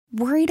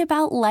Worried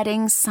about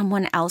letting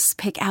someone else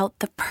pick out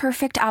the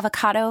perfect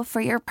avocado for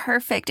your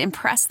perfect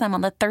impress them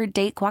on the third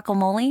date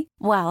guacamole?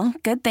 Well,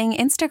 good thing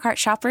Instacart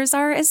shoppers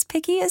are as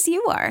picky as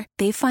you are.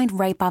 They find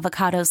ripe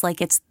avocados like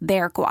it's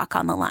their guac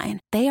on the line.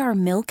 They are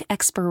milk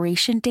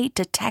expiration date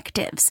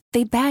detectives.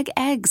 They bag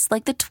eggs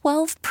like the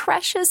 12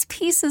 precious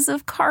pieces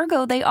of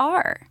cargo they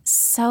are.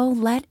 So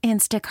let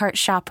Instacart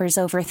shoppers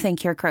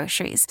overthink your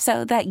groceries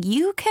so that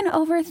you can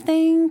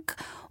overthink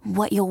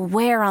what you'll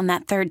wear on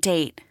that third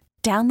date.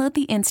 Download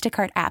the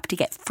Instacart app to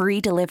get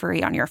free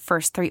delivery on your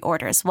first 3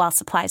 orders while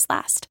supplies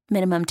last.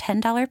 Minimum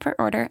 $10 per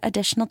order.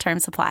 Additional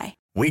terms apply.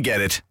 We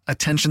get it.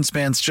 Attention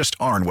spans just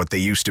aren't what they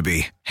used to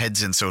be.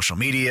 Heads in social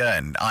media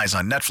and eyes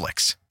on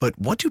Netflix. But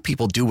what do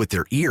people do with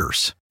their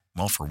ears?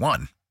 Well, for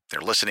one, they're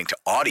listening to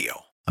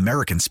audio.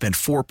 Americans spend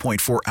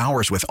 4.4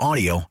 hours with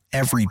audio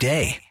every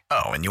day.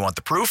 Oh, and you want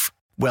the proof?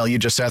 Well, you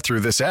just sat through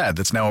this ad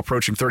that's now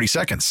approaching 30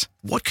 seconds.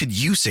 What could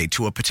you say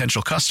to a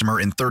potential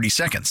customer in 30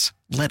 seconds?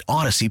 Let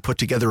Audacy put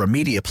together a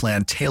media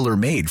plan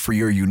tailor-made for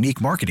your unique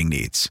marketing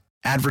needs.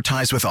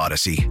 Advertise with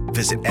Audacy.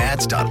 Visit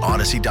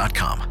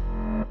ads.audacy.com.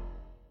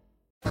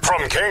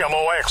 From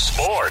KMOX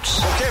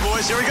Sports. Okay,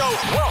 boys, here we go.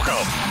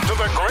 Welcome to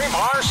the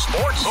Graybar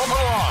Sports Open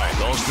Line.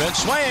 Goldschmidt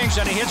swings,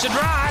 and he hits a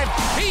drive.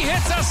 He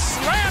hits a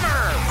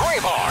slammer.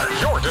 Graybar,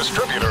 your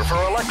distributor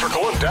for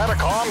electrical and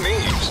datacom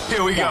needs.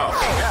 Here we go.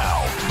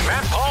 Now,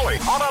 Matt Pauley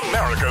on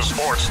America's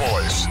Sports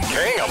Voice,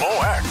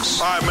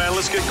 KMOX. All right, man,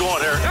 let's get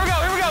going here. Here we go.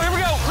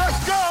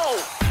 Let's go.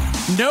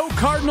 No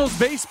Cardinals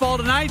baseball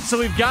tonight, so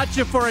we've got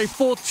you for a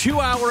full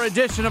 2-hour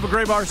edition of a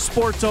Graybar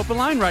Sports Open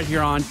Line right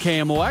here on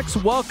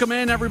KMOX. Welcome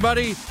in,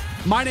 everybody.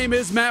 My name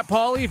is Matt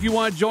Pauley. If you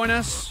want to join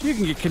us, you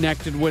can get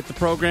connected with the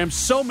program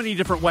so many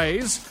different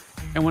ways.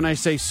 And when I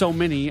say so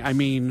many, I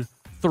mean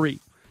 3.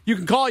 You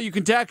can call, you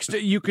can text,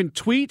 you can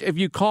tweet. If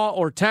you call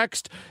or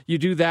text, you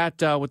do that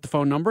with the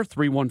phone number,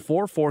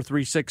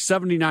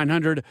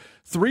 314-436-7900,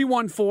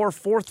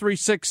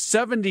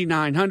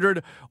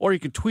 314-436-7900, or you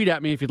can tweet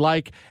at me if you'd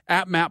like,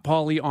 at Matt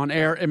Pauley on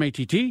air,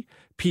 MATT.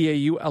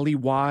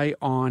 Pauley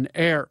on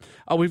air.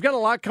 We've got a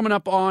lot coming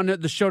up on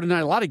the show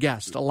tonight. A lot of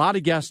guests.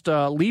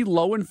 Lee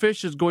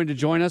Lowenfish is going to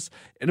join us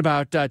in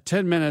about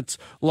 10 minutes.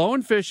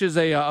 Lowenfish is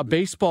a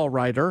baseball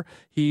writer.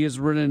 He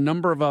has written a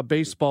number of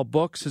baseball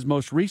books. His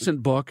most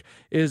recent book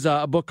is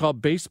a book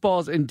called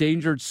Baseball's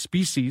Endangered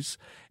Species.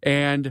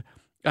 And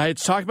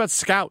it's talking about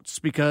scouts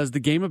because the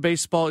game of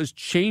baseball is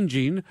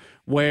changing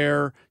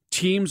where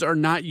teams are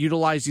not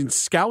utilizing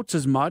scouts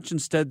as much.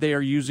 Instead, they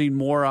are using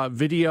more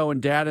video and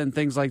data and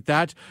things like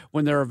that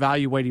when they're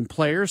evaluating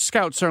players.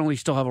 Scouts certainly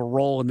still have a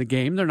role in the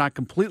game. They're not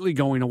completely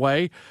going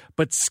away,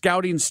 but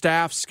scouting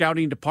staff,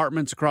 scouting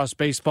departments across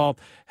baseball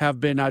have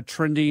been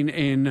trending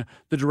in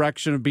the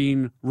direction of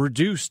being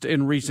reduced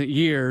in recent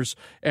years.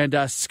 And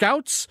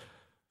scouts,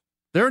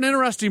 they're an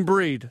interesting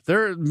breed.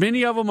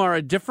 Many of them are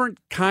a different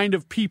kind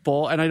of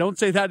people, and I don't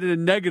say that in a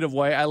negative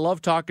way. I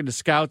love talking to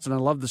scouts, and I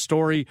love the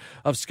story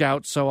of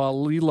scouts. So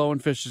Lee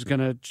Lowenfish is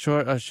going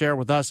to share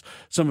with us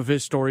some of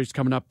his stories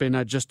coming up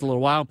in just a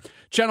little while.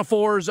 Channel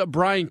 4's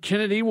Bryan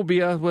Kennedy will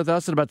be with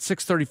us at about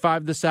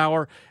 6:35 this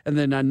hour, and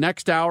then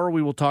next hour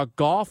we will talk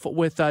golf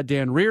with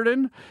Dan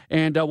Reardon,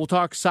 and we'll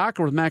talk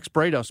soccer with Max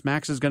Brados.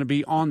 Max is going to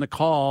be on the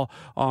call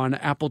on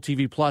Apple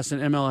TV Plus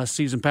and MLS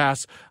Season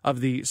Pass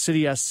of the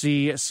City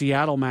SC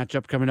Seattle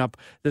matchup coming up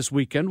this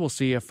weekend. We'll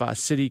see if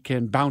City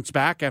can bounce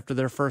back after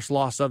their first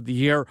loss of the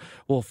year.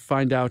 We'll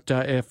find out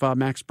if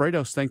Max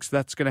Brados thinks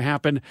that's going to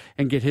happen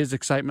and get his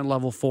excitement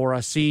level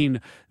for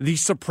seeing the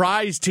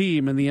surprise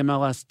team in the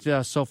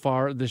MLS so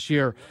far this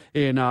year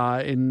in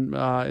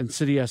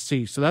City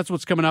SC. So that's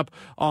what's coming up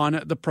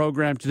on the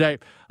program today.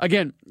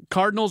 Again,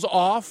 Cardinals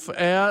off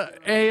a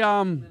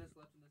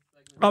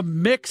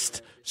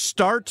mixed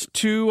start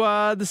to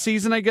the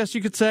season, I guess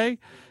you could say.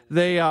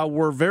 They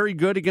were very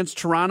good against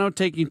Toronto,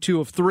 taking 2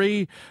 of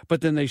 3,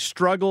 but then they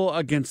struggle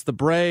against the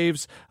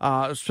Braves.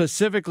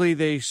 Specifically,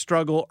 they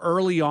struggle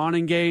early on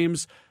in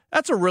games.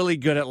 That's a really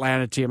good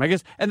Atlanta team, I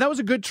guess. And that was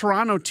a good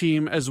Toronto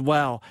team as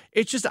well.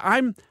 It's just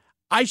I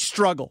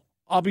struggle.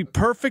 I'll be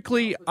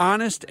perfectly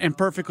honest and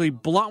perfectly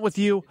blunt with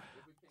you.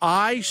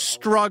 I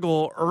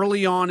struggle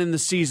early on in the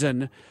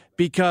season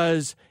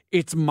because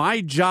it's my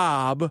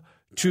job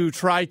to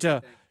try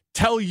to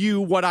tell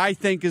you what I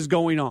think is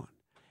going on.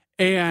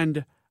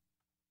 And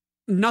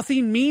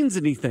nothing means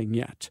anything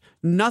yet.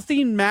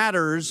 Nothing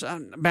matters.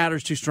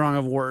 Matters too strong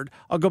of a word.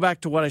 I'll go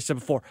back to what I said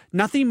before.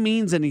 Nothing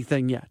means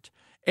anything yet.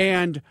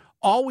 And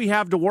all we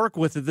have to work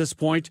with at this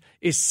point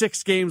is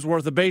 6 games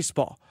worth of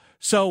baseball.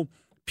 So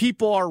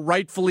people are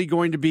rightfully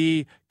going to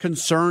be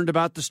concerned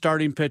about the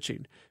starting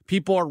pitching.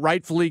 People are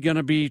rightfully going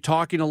to be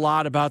talking a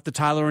lot about the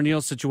Tyler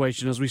O'Neill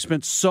situation, as we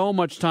spent so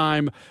much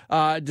time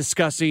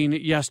discussing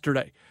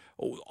yesterday.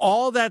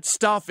 All that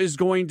stuff is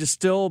going to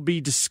still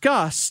be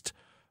discussed.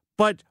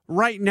 But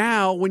right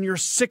now, when you're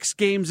 6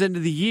 games into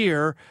the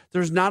year,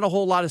 there's not a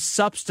whole lot of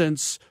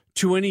substance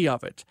to any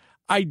of it.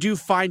 I do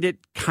find it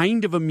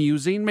kind of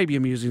amusing. Maybe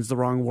amusing is the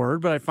wrong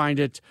word, but I find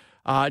it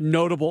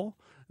notable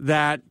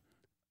that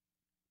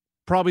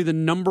probably the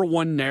number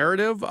one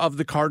narrative of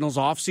the Cardinals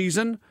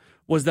offseason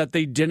was that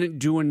they didn't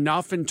do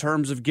enough in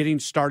terms of getting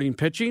starting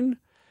pitching.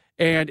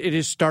 And it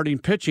is starting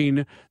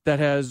pitching that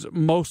has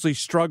mostly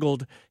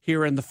struggled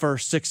here in the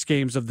first 6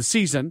 games of the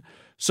season.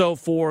 So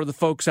for the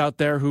folks out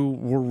there who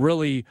were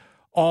really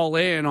all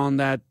in on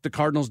that the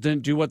Cardinals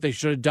didn't do what they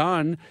should have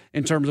done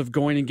in terms of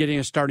going and getting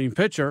a starting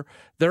pitcher,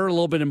 they're a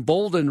little bit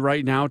emboldened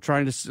right now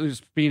trying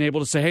to being able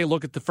to say, hey,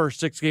 look at the first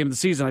 6 games of the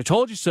season. I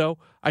told you so.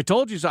 I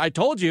told you so. I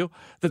told you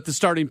that the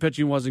starting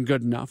pitching wasn't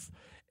good enough.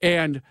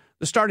 And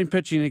the starting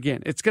pitching,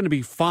 again, it's going to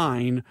be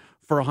fine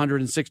for a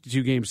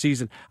 162-game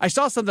season. I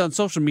saw something on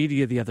social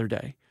media the other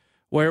day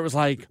where it was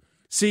like,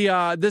 see,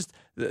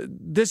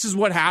 this is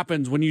what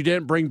happens when you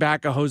didn't bring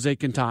back a Jose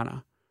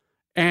Quintana.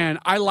 And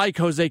I like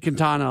Jose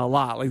Quintana a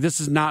lot. Like, this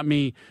is not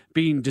me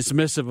being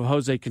dismissive of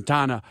Jose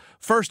Quintana.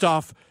 First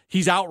off,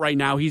 he's out right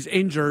now. He's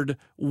injured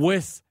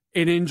with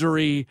an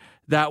injury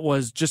that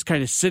was just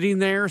kind of sitting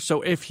there.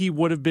 So if he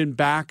would have been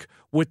back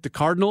with the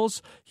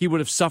Cardinals, he would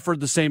have suffered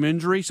the same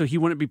injury. So he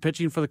wouldn't be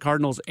pitching for the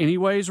Cardinals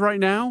anyways right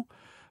now.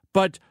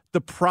 But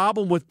the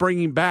problem with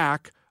bringing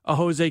back a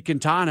Jose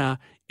Quintana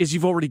is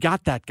you've already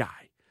got that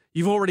guy.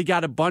 You've already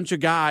got a bunch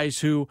of guys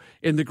who,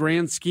 in the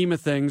grand scheme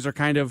of things, are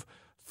kind of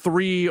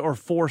 3 or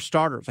 4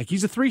 starters. Like,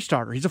 he's a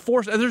 3-starter. He's a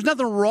 4. And there's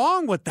nothing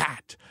wrong with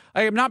that.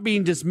 I am not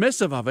being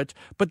dismissive of it,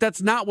 but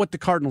that's not what the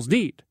Cardinals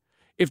need.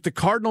 If the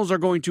Cardinals are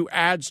going to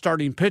add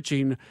starting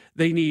pitching,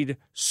 they need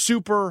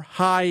super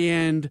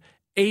high-end,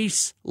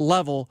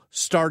 ace-level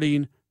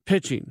starting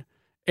pitching.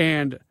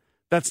 And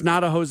that's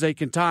not a Jose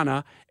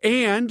Quintana.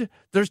 And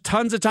there's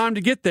tons of time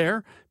to get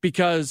there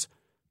because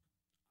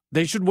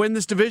they should win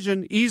this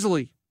division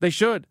easily. They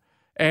should.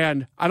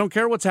 And I don't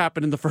care what's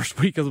happened in the first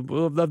week of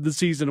the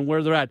season and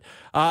where they're at.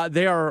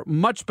 They are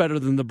much better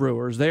than the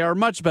Brewers. They are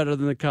much better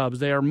than the Cubs.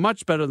 They are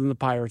much better than the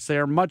Pirates. They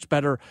are much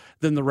better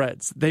than the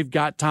Reds. They've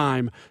got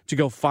time to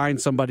go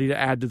find somebody to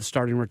add to the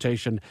starting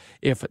rotation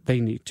if they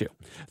need to.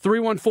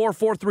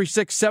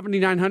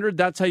 314-436-7900.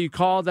 That's how you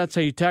call. That's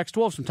how you text.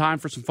 We'll have some time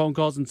for some phone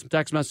calls and some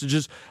text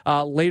messages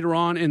later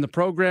on in the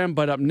program.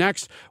 But up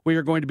next, we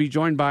are going to be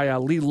joined by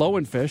Lee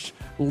Lowenfish.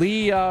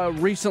 Lee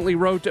recently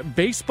wrote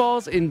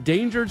Baseball's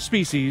Endangered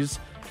Species,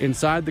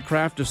 Inside the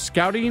Craft of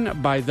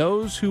Scouting by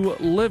Those Who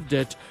Lived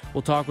It.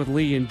 We'll talk with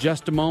Lee in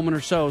just a moment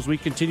or so as we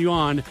continue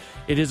on.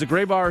 It is a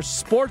Gray Bar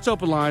Sports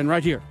Open Line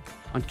right here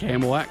on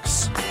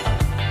KMOX.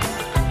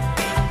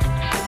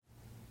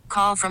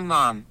 Call from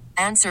mom.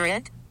 Answer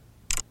it.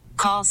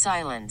 Call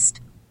silenced.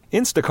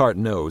 Instacart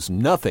knows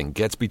nothing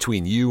gets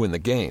between you and the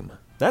game.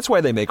 That's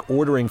why they make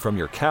ordering from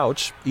your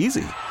couch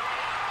easy.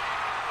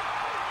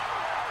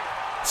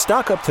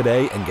 Stock up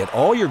today and get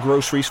all your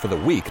groceries for the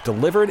week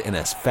delivered in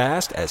as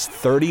fast as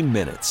 30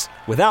 minutes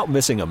without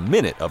missing a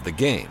minute of the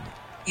game.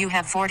 You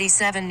have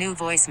 47 new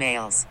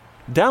voicemails.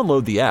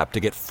 Download the app to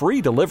get free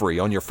delivery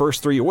on your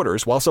first 3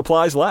 orders while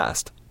supplies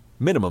last.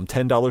 Minimum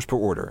 $10 per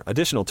order.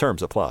 Additional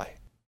terms apply.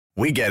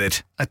 We get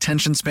it.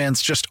 Attention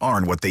spans just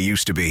aren't what they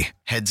used to be.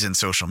 Heads in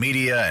social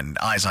media and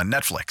eyes on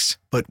Netflix.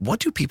 But what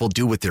do people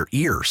do with their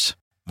ears?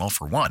 Well,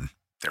 for one,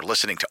 they're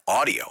listening to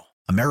audio.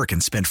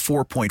 Americans spend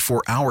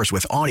 4.4 hours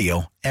with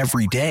audio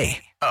every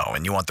day. Oh,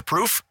 and you want the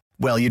proof?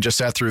 Well, you just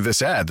sat through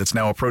this ad that's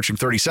now approaching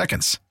 30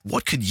 seconds.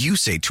 What could you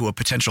say to a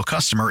potential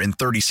customer in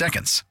 30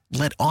 seconds?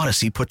 Let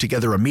Audacy put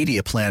together a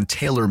media plan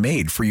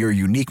tailor-made for your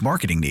unique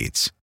marketing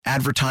needs.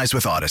 Advertise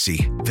with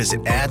Audacy.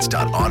 Visit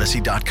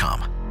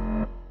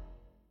ads.audacy.com.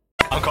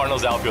 I'm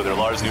Cardinals outfielder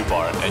Lars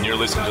Newbar, and you're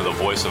listening to the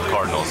voice of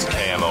Cardinals,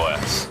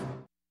 KMOX.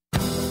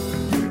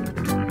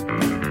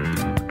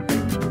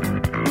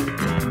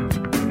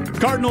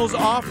 Cardinals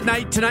off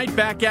night tonight,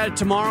 back at it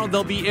tomorrow.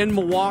 They'll be in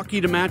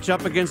Milwaukee to match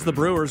up against the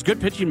Brewers. Good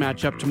pitching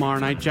matchup tomorrow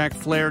night. Jack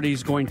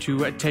Flaherty's going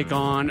to take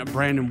on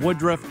Brandon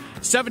Woodruff.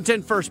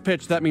 7:10 first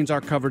pitch. That means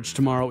our coverage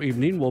tomorrow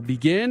evening will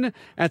begin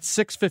at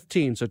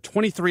 6:15. So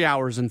 23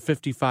 hours and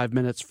 55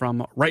 minutes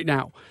from right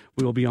now.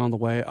 We will be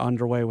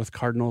underway with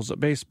Cardinals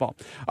baseball.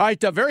 All right,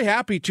 very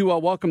happy to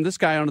welcome this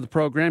guy onto the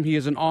program. He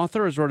is an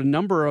author, has wrote a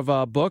number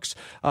of books,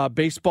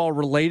 baseball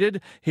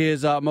related.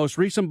 His most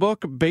recent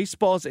book,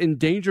 Baseball's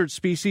Endangered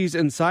Species,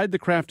 Inside the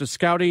Craft of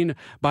Scouting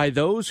by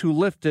Those Who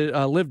Lived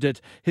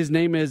It. His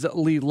name is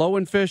Lee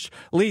Lowenfish.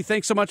 Lee,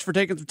 thanks so much for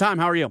taking some time.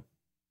 How are you?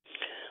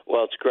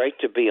 Well, it's great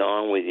to be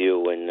on with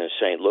you in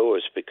St.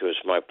 Louis because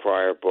my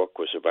prior book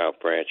was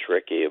about Branch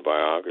Rickey, a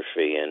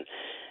biography, and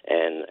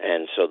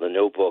so the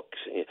new book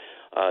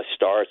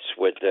starts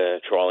with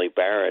Charlie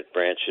Barrett,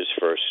 Branch's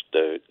first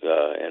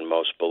and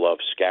most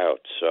beloved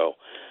scout. So,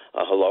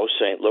 hello,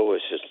 St.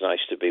 Louis. It's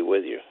nice to be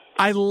with you.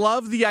 I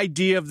love the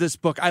idea of this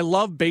book. I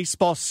love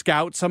Baseball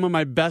Scout. Some of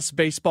my best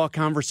baseball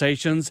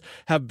conversations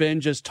have been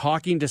just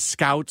talking to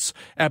scouts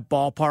at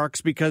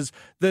ballparks because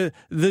the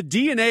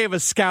DNA of a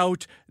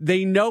scout,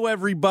 they know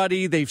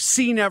everybody, they've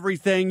seen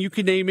everything. You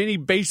can name any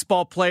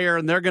baseball player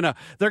and they're gonna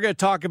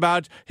talk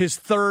about his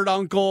third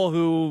uncle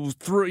who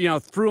threw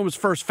him his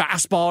first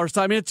fastball or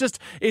something. I mean,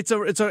 it's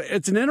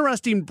an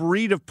interesting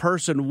breed of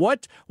person.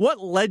 What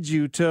led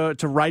you to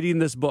writing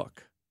this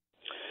book?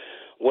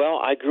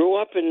 Well, I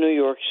grew up in New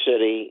York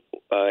City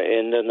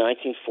in the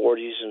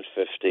 1940s and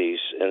 50s,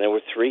 and there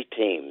were three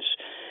teams.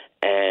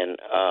 And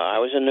I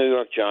was a New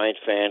York Giant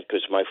fan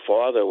because my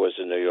father was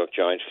a New York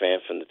Giant fan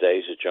from the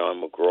days of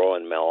John McGraw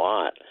and Mel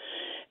Ott.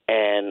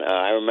 And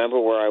I remember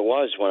where I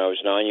was when I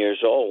was 9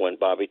 years old when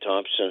Bobby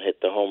Thompson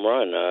hit the home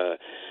run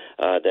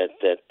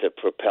that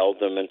propelled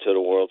them into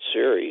the World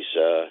Series.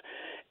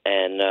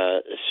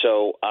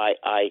 So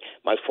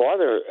my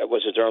father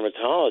was a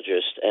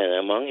dermatologist, and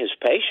among his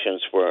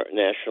patients were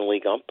National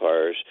League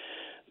umpires.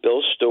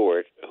 Bill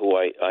Stewart, who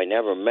I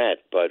never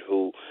met, but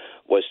who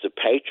was the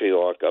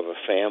patriarch of a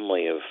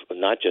family of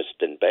not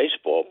just in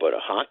baseball, but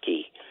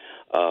hockey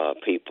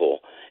people,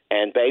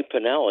 and Babe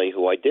Pinelli,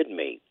 who I did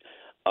meet,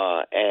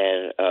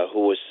 and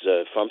who was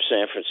from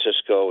San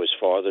Francisco. His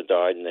father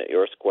died in the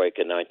earthquake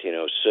in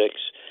 1906.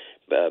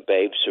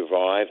 Babe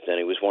survived, and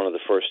he was one of the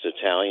first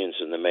Italians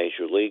in the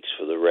major leagues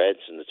for the Reds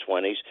in the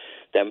 20s,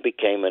 then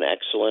became an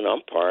excellent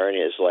umpire, and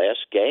his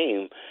last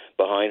game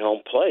behind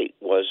home plate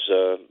was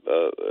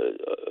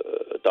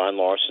Don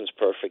Larson's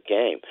perfect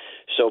game.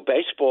 So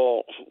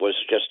baseball was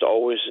just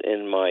always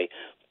in my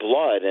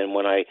blood, and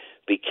when I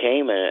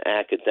became an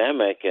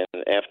academic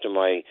and after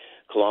my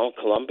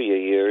Columbia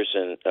years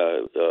and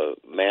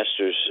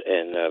master's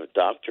and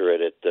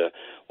doctorate at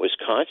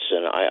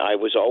Wisconsin, I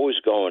was always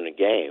going to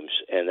games.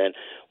 And then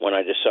when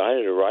I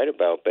decided to write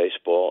about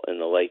baseball in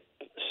the late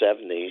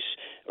 70s,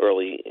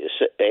 early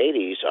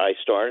 80s, I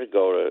started to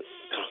go to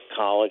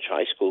college,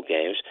 high school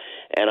games,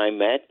 and I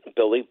met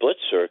Billy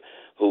Blitzer,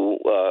 who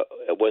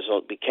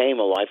became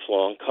a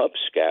lifelong Cub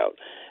Scout.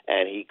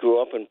 And he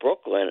grew up in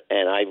Brooklyn,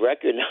 and I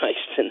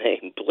recognized the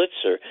name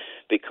Blitzer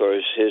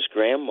because his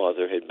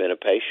grandmother had been a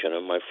patient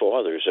of my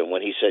father's. And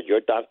when he said, "You're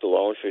Dr.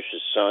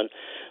 Lowenfish's son,"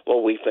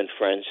 well, we've been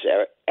friends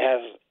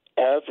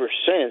ever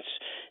since.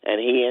 And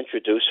he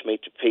introduced me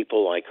to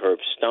people like Herb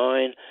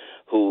Stein,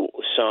 who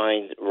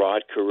signed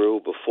Rod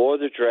Carew before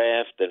the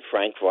draft, and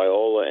Frank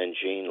Viola and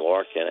Gene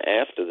Larkin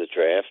after the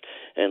draft.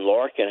 And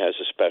Larkin has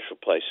a special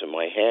place in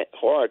my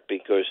heart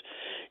because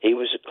he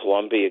was a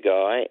Columbia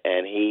guy,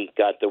 and he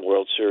got the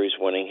World Series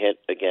winning hit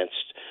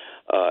against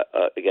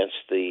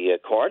the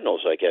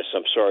Cardinals, I guess.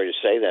 I'm sorry to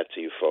say that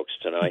to you folks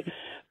tonight,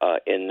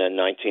 in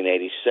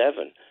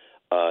 1987.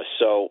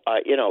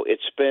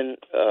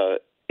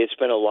 It's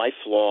been a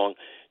lifelong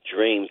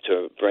dream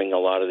to bring a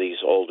lot of these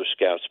older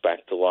scouts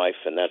back to life,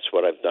 and that's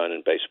what I've done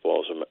in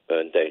baseball's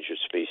endangered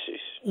species.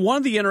 One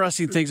of the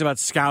interesting things about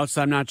scouts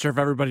that I'm not sure if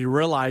everybody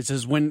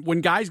realizes, when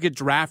guys get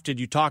drafted,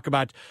 you talk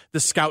about the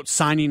scout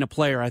signing a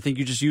player. I think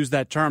you just used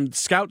that term.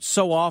 Scouts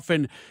so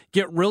often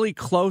get really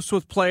close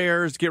with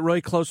players, get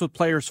really close with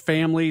players'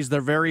 families. They're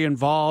very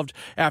involved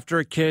after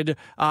a kid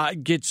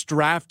gets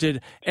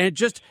drafted,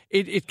 and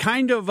it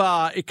kind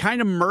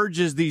of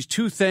merges these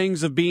two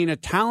things of being a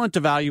talent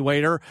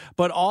evaluator,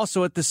 but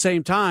also at the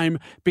same time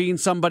being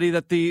somebody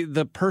that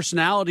the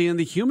personality and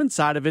the human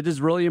side of it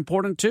is really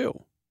important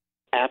too.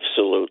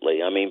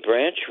 Absolutely. I mean,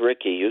 Branch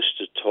Rickey used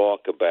to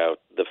talk about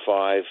the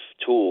 5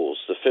 tools,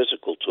 the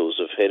physical tools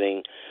of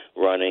hitting,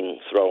 running,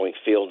 throwing,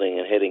 fielding,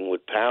 and hitting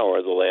with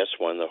power. The last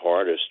one, the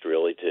hardest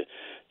really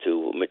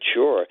to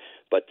mature.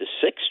 But the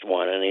 6th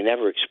one, and he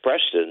never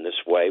expressed it in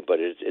this way, but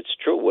it's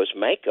true, was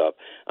makeup.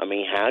 I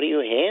mean, how do you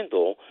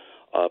handle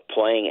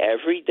playing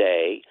every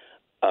day,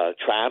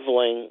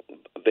 traveling,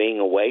 being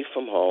away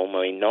from home?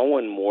 I mean, no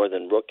one more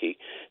than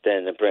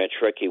Branch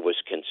Rickey was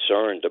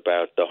concerned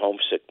about the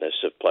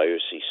homesickness of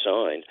players he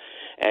signed.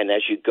 And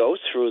as you go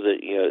through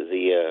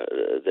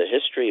the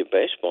history of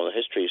baseball and the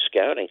history of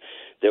scouting,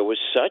 there was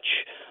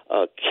such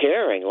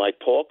caring, like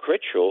Paul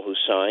Critchell, who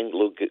signed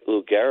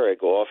Lou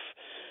Gehrig off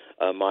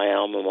my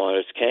alma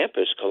mater's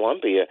campus,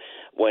 Columbia.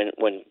 When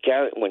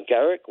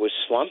Gehrig was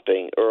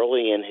slumping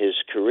early in his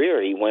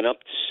career, he went up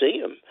to see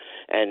him,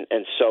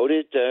 and so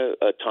did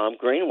Tom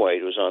Greenway,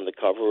 who was on the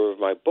cover of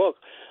my book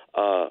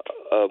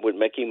with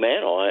Mickey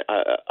Mantle.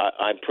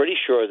 I'm pretty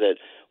sure that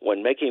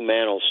when Mickey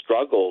Mantle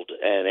struggled,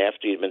 and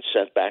after he'd been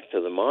sent back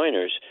to the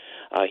minors,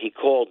 he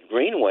called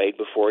Greenway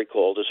before he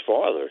called his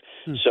father.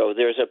 So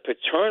there's a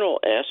paternal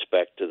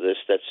aspect to this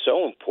that's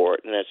so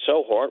important, that's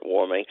so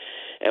heartwarming.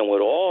 And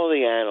with all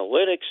the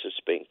analytics that's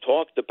being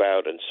talked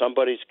about, and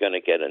somebody's going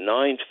to get a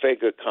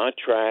 9-figure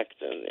contract,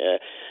 and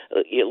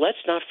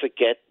let's not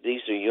forget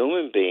these are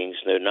human beings.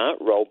 They're not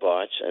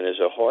robots, and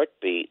there's a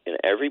heartbeat in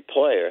every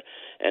player.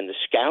 And the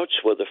scouts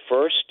were the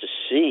first to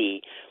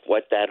see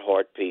what that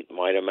heartbeat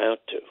might amount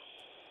to.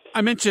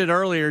 I mentioned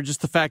earlier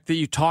just the fact that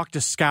you talk to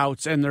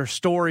scouts and their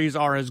stories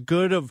are as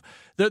good of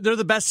they're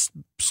the best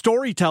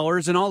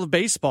storytellers in all of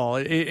baseball.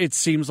 It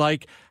seems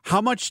like.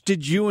 How much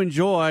did you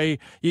enjoy?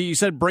 You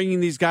said bringing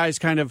these guys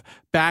kind of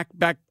back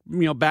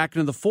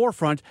into the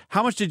forefront.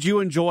 How much did you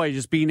enjoy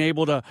just being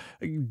able to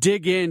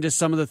dig into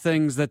some of the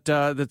things that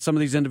some of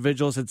these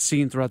individuals had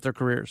seen throughout their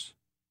careers?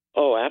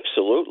 Oh,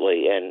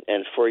 absolutely.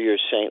 And for your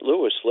St.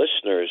 Louis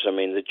listeners, I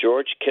mean, the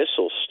George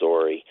Kissel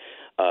story.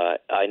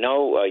 I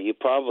know you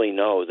probably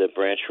know that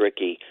Branch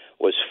Rickey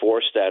was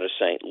forced out of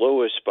St.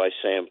 Louis by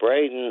Sam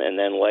Braden, and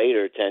then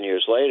later, 10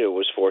 years later,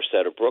 was forced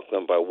out of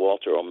Brooklyn by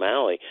Walter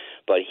O'Malley.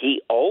 But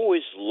he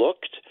always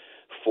looked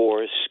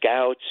for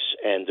scouts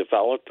and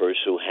developers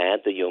who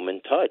had the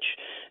human touch.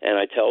 And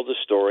I tell the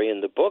story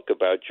in the book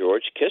about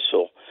George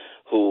Kissel,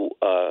 who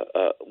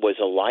was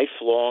a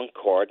lifelong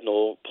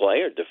Cardinal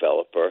player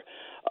developer.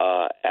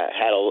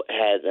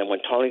 And when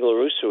Tony La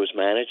Russa was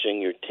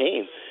managing your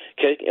team,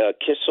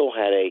 Kissel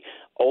had a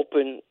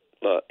open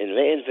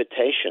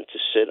invitation to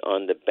sit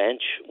on the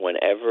bench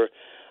whenever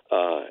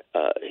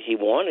he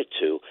wanted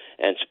to.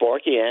 And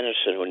Sparky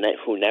Anderson,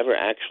 who never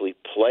actually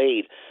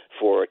played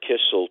for a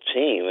Kissel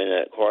team in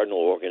a Cardinal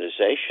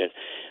organization,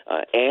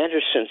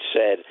 Anderson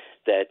said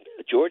that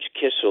George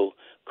Kissel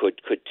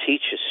could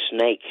teach a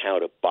snake how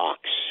to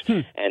box.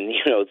 And,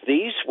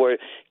 these were,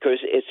 because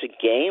it's a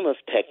game of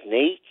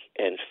technique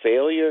and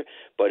failure,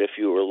 but if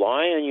you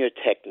rely on your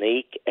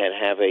technique and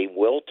have a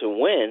will to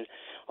win,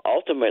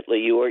 ultimately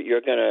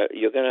you're gonna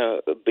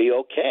be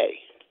okay.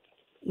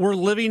 We're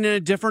living in a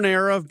different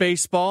era of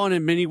baseball, and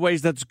in many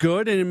ways that's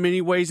good, and in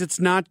many ways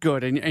it's not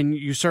good. And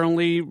you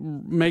certainly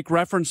make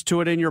reference to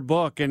it in your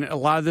book. And a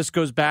lot of this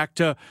goes back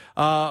to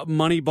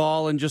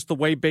Moneyball and just the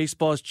way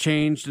baseball has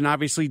changed. And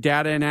obviously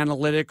data and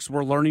analytics,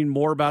 we're learning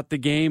more about the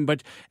game.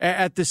 But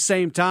at the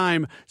same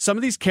time, some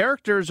of these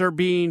characters are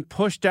being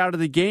pushed out of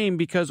the game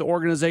because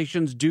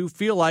organizations do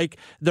feel like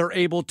they're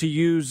able to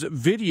use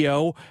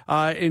video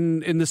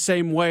in the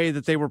same way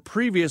that they were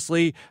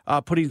previously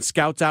putting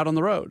scouts out on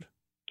the road.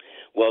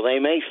 Well, they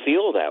may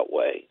feel that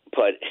way,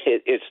 but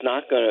it's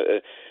not going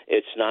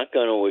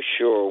to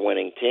assure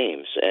winning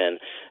teams. And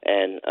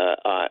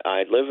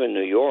I live in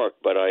New York,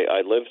 but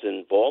I lived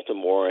in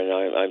Baltimore, and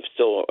I'm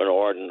still an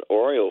ardent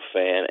Oriole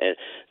fan. And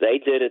they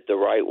did it the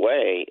right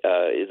way.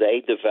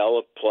 They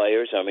developed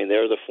players. I mean,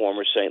 they're the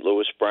former St.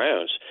 Louis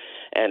Browns.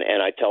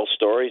 And I tell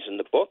stories in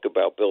the book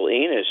about Bill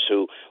Enos,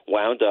 who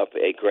wound up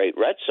a great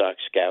Red Sox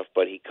scout,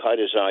 but he cut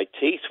his eye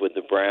teeth with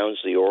the Browns,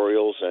 the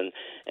Orioles, and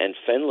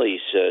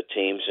Finley's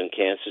teams in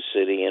Kansas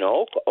City and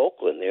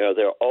Oakland.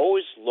 They're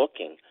always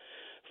looking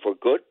for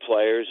good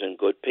players and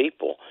good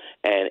people.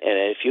 And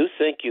if you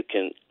think you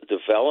can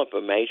develop a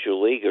major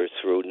leaguer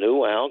through new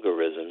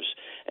algorithms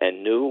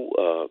and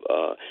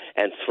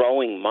and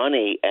throwing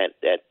money at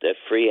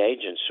free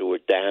agents who are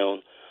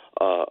down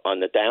on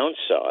the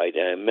downside,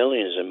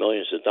 millions and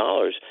millions of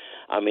dollars,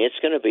 I mean, it's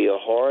going to be a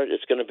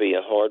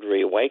hard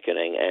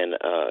reawakening,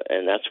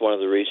 and that's one of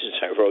the reasons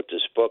I wrote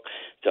this book,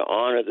 to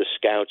honor the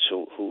scouts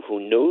who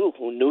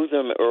knew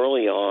them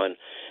early on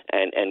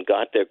and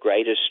got their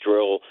greatest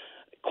thrill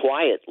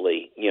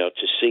quietly,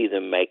 to see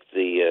them make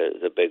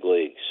the big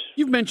leagues.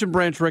 You've mentioned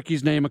Branch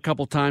Rickey's name a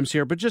couple times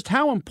here, but just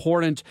how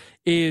important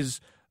is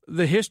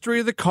the history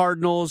of the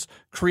Cardinals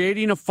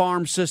creating a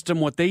farm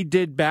system, what they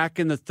did back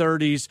in the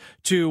 30s,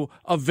 to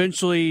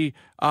eventually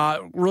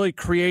really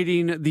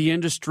creating the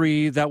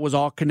industry that was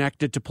all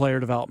connected to player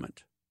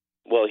development?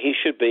 Well, he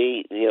should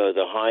be,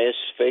 the highest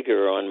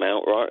figure on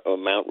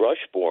Mount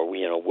Rushmore,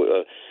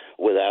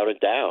 without a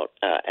doubt,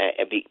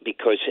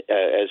 because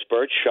as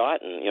Bert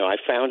Schotten, I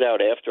found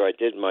out after I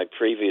did my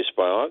previous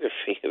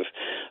biography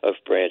of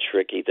Branch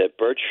Rickey that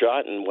Bert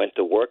Schotten went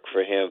to work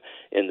for him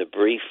in the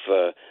brief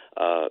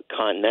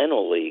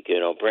Continental League,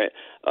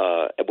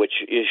 which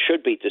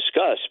should be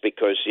discussed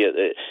because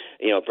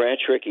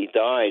Branch Rickey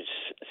died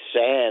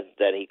sad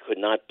that he could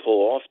not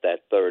pull off that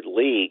third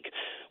league,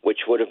 which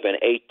would have been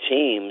 8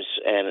 teams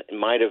and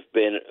might have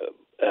been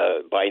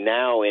by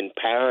now in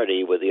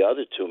parity with the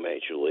other 2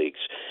 major leagues.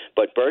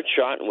 But Bert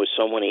Schotten was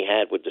someone he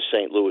had with the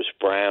St. Louis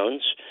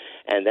Browns,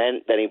 and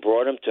then he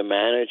brought him to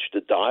manage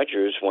the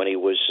Dodgers when he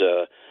was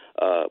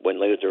when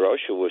Leo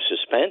DeRocha was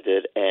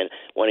suspended, and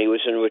when he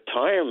was in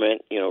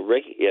retirement,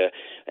 Ricky,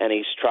 and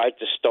he's tried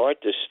to start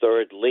this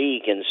third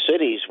league in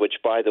cities, which,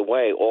 by the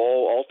way,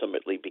 all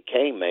ultimately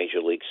became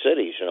major league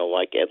cities,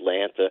 like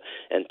Atlanta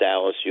and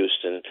Dallas,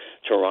 Houston,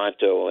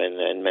 Toronto,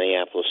 and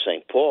Minneapolis,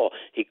 St. Paul.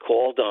 He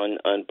called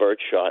on Bert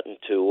Schotten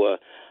to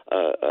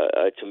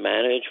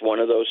manage one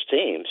of those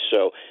teams.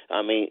 So,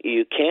 I mean,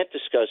 you can't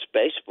discuss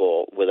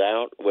baseball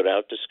without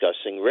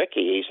discussing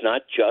Rickey. He's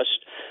not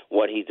just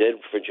what he did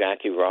for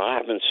Jackie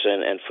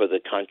Robinson and for the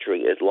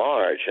country at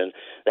large, and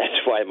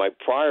that's why my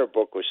prior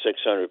book was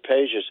 600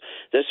 pages.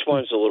 This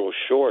one's a little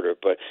shorter,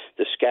 but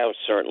the scouts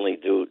certainly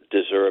do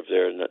deserve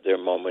their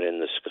moment in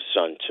the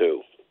sun,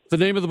 too. The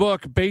name of the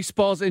book,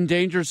 Baseball's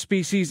Endangered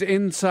Species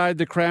Inside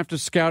the Craft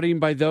of Scouting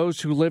by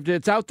Those Who Lived It.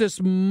 It's out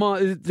this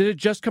month. Did it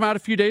just come out a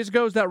few days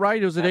ago? Is that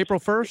right? Was it April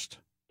 1st?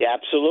 Yeah,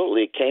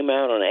 absolutely. It came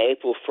out on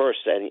April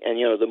 1st.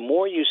 And the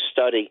more you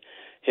study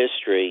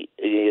history,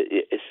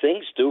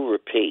 things do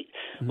repeat.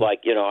 Mm-hmm.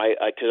 Like,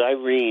 because I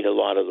read a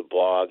lot of the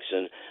blogs,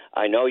 and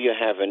I know you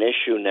have an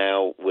issue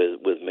now with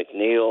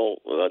McNeil,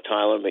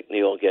 Tyler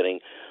McNeil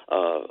getting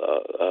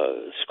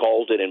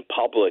scolded in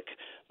public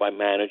by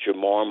manager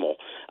Marmol.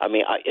 I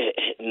mean,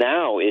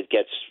 now it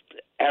gets.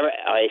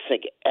 I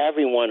think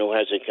everyone who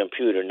has a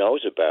computer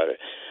knows about it.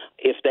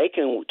 If they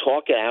can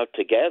talk it out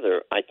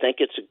together, I think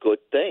it's a good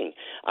thing.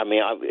 I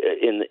mean,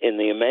 in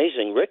the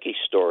Amazing Rickey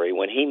story,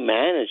 when he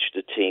managed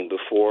the team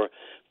before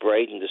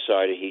Braden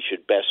decided he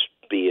should best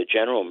be a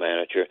general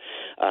manager.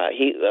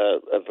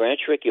 Branch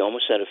Rickey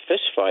almost had a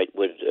fist fight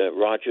with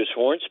Rogers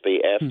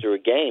Hornsby after a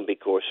game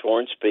because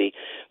Hornsby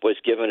was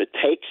given a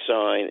take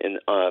sign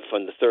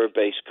from the third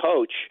base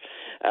coach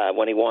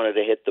when he wanted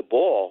to hit the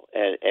ball,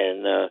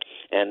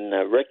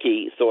 and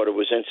Rickey thought it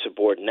was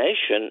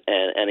insubordination,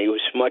 and he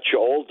was much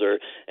older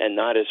and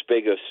not as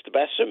big a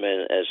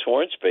specimen as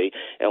Hornsby,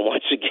 and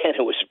once again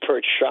it was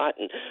Bert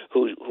Schotten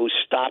who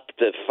stopped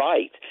the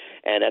fight.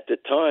 And at the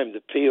time,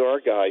 the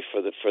PR guy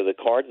for the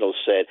Cardinals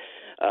said,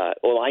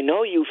 well, I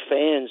know you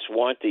fans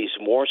want these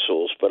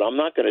morsels, but I'm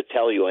not going to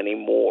tell you any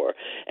more.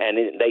 And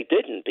they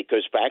didn't,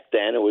 because back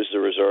then it was the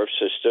reserve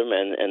system,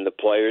 and the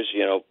players,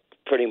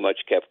 pretty much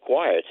kept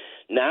quiet.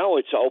 Now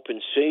it's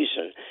open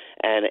season,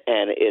 and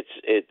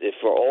it's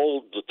for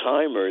old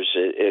timers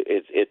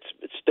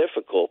it's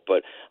difficult.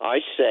 But I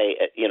say,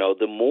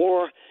 the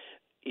more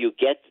you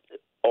get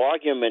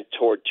argument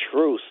toward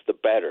truth, the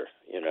better.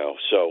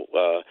 So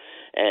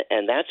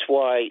and that's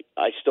why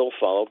I still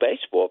follow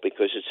baseball,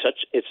 because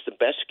it's the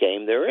best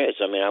game there is.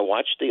 I mean, I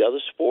watch the other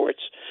sports,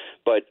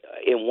 but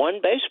in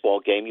one baseball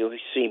game you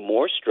see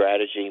more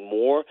strategy,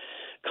 more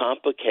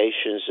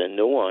complications and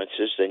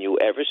nuances than you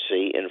ever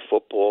see in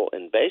football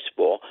and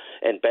baseball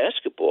and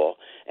basketball.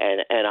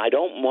 And I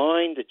don't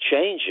mind the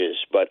changes,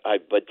 but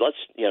let's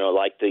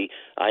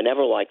I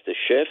never liked the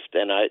shift,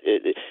 and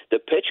the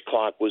pitch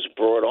clock was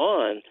brought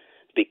on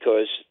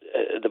because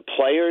the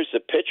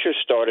pitchers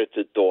started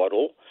to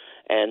dawdle,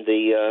 and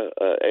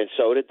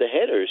so did the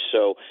hitters.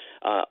 So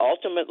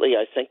ultimately,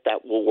 I think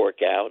that will work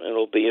out, and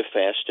it'll be a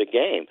faster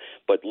game.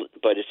 But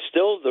it's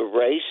still the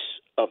race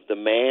of the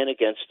man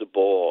against the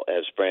ball,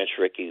 as Branch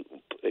Rickey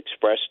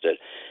expressed it,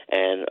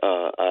 and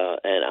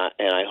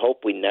I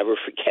hope we never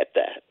forget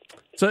that.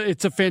 So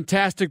it's a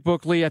fantastic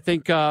book, Lee. I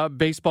think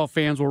baseball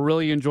fans will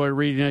really enjoy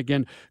reading it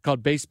again,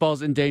 called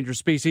Baseball's Endangered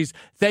Species.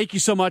 Thank you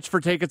so much for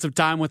taking some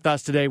time with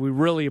us today. We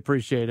really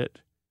appreciate it.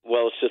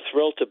 Well, it's a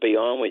thrill to be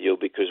on with you,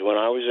 because when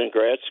I was in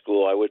grad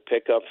school, I would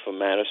pick up from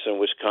Madison,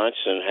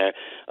 Wisconsin,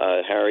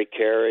 Harry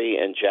Carey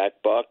and Jack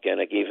Buck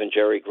and even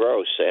Jerry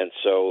Gross. And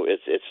so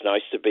it's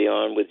nice to be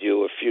on with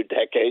you a few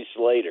decades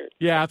later.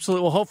 Yeah,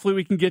 absolutely. Well, hopefully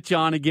we can get you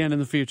on again in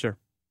the future.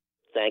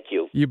 Thank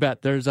you. You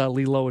bet. There's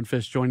Lee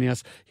Lowenfish joining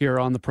us here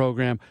on the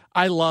program.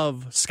 I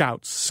love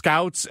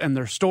scouts and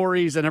their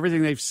stories and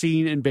everything they've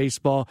seen in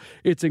baseball.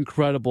 It's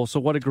incredible. So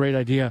what a great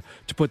idea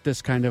to put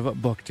this kind of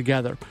book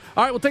together.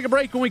 All right, we'll take a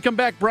break. When we come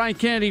back, Bryan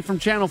Kennedy from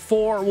Channel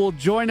 4 will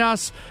join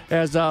us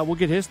as we'll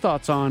get his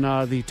thoughts on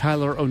the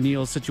Tyler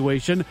O'Neill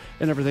situation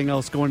and everything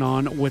else going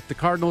on with the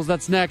Cardinals.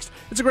 That's next.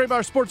 It's a Great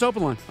Bar Sports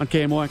Open Line on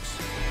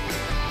KMOX.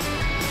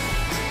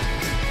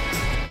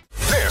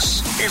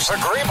 This is the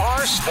Gray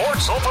Bar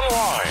Sports Open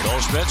Line.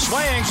 Goldschmidt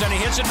swings and he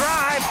hits a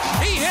drive.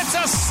 He hits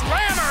a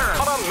slammer.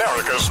 On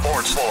America's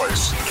Sports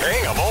Voice,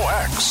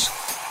 KMOX.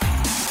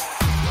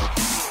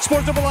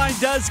 Sports Open Line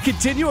does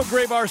continue. A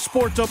Gray Bar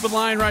Sports Open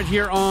Line right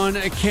here on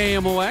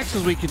KMOX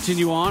as we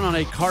continue on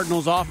a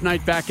Cardinals off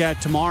night back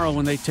at tomorrow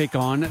when they take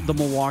on the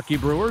Milwaukee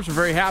Brewers. We're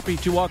very happy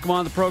to welcome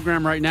on the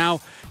program right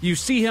now. You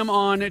see him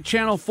on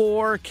Channel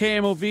 4,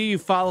 KMOV. You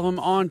follow him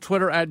on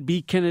Twitter at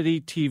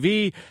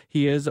BKennedyTV.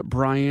 He is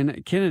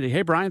Bryan Kennedy.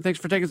 Hey, Bryan, thanks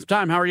for taking some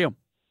time. How are you?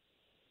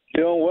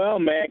 Doing well,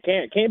 man.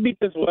 Can't beat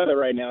this weather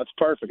right now. It's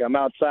perfect. I'm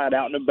outside,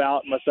 out and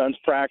about. My son's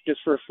practice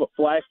for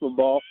flag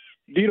football.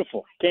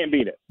 Beautiful. Can't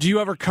beat it. Do you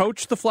ever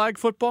coach the flag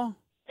football?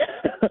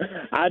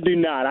 I do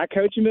not. I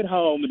coach him at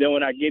home, and then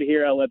when I get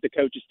here, I let the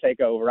coaches take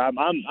over. I'm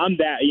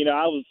that.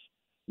 I was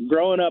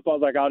growing up. I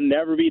was like, I'll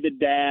never be the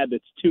dad.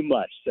 That's too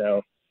much.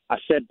 So I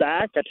sit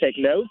back, I take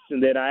notes,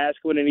 and then I ask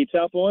when he needs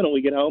help on, and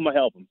we get home, I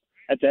help him.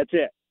 That's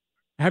it.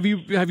 Have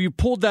you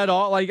pulled that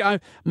off?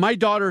 Like my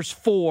daughter's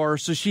 4,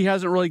 so she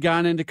hasn't really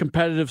gotten into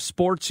competitive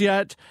sports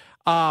yet.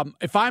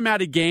 If I'm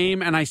at a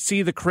game and I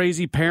see the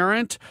crazy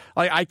parent,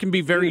 like I can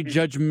be very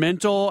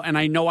judgmental, and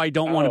I know I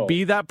don't want to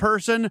be that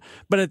person.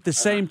 But at the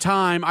same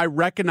time, I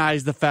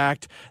recognize the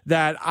fact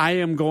that I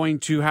am going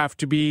to have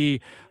to be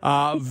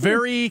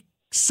very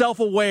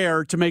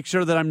self-aware to make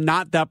sure that I'm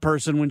not that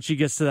person when she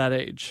gets to that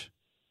age.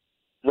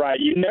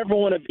 Right. You never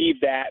want to be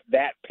that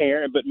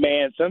parent, but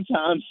man,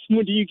 sometimes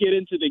when you get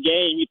into the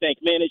game, you think,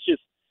 man, it's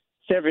just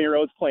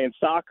 7-year-olds playing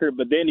soccer,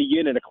 but then you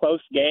get in a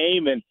close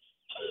game and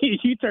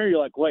you turn, you're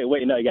like, wait,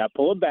 no, you got to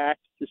pull it back.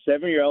 The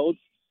 7-year-olds,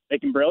 they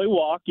can barely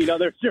walk.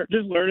 They're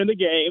just learning the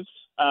game.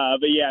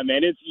 But yeah,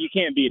 man, you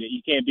can't beat it.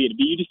 You can't beat it.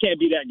 But you just can't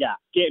be that guy.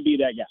 Can't be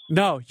that guy.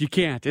 No, you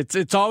can't.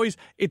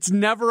 It's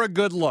never a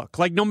good look.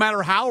 Like no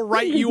matter how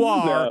right you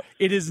are,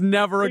 it is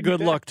never a good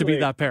look to be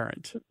that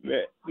parent.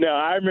 No,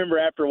 I remember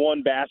after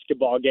one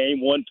basketball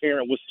game, one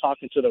parent was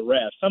talking to the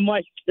refs. I'm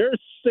like, they're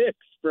 6,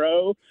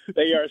 bro.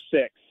 They are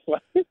 6.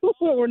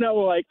 We're not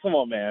like, come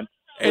on, man.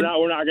 We're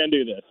not going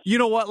to do this. You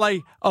know what?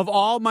 Like, of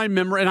all my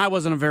memories, and I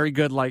wasn't a very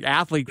good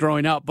athlete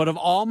growing up, but of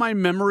all my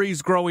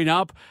memories growing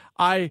up,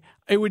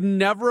 it would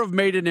never have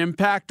made an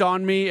impact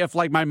on me if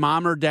my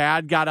mom or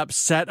dad got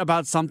upset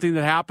about something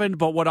that happened.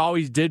 But what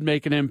always did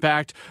make an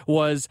impact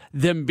was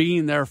them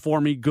being there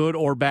for me, good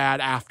or bad,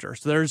 after.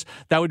 So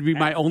that would be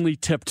my only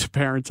tip to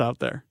parents out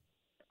there.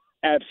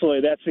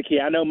 Absolutely. That's the key.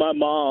 I know my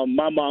mom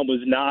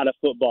was not a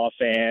football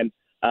fan.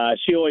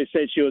 She always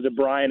said she was a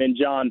Brian and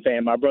John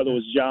fan. My brother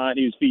was John.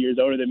 He was a few years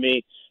older than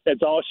me.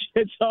 That's all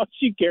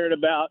she cared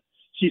about.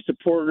 She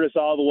supported us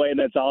all the way, and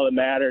that's all that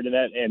mattered.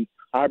 And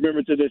I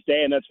remember to this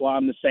day, and that's why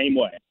I'm the same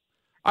way.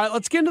 All right,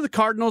 let's get into the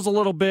Cardinals a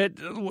little bit.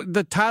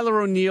 The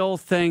Tyler O'Neill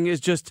thing is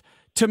just,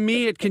 to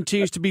me, it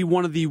continues to be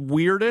one of the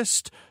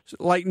weirdest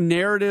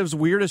narratives,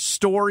 weirdest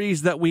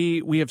stories that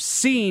we have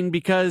seen,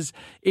 because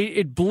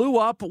it blew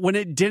up when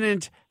it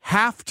didn't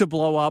have to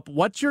blow up.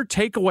 What's your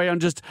takeaway on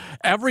just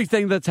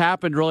everything that's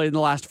happened really in the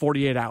last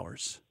 48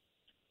 hours?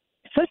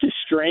 It's such a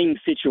strange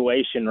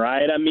situation,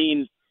 right? I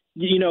mean,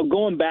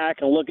 going back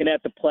and looking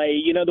at the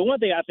play, the one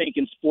thing I think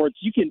in sports,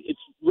 it's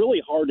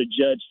really hard to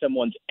judge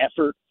someone's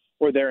effort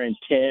or their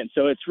intent.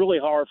 So it's really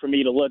hard for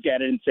me to look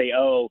at it and say,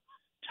 oh,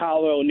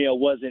 Tyler O'Neill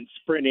wasn't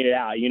sprinting it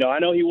out. I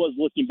know he was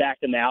looking back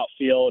in the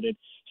outfield and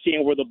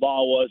seeing where the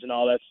ball was and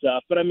all that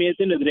stuff. But, I mean, at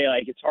the end of the day,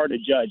 it's hard to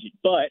judge it.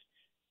 But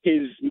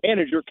his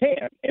manager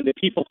can. And the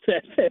people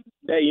that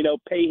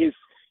pay his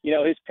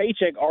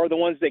paycheck are the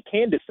ones that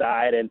can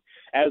decide. And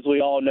as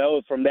we all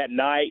know, from that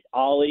night,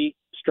 Ollie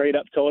straight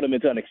up told him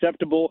it's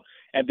unacceptable.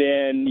 And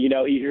then, you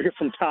hear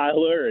from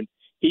Tyler, and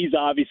he's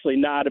obviously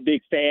not a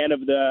big fan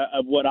of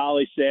what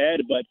Ollie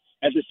said. But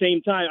at the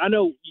same time, I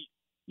know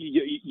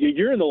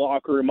you're in the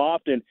locker room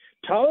often.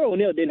 Tyler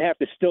O'Neill didn't have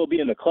to still be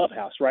in the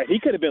clubhouse, right? He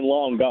could have been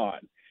long gone.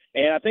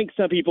 And I think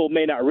some people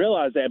may not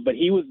realize that, but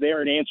he was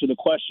there and answered the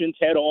questions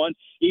head on,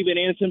 even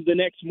answered them the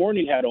next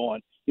morning head on.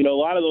 A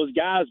lot of those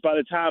guys, by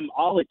the time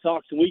Ollie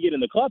talks and we get in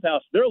the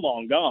clubhouse, they're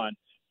long gone.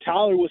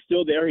 Tyler was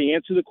still there. He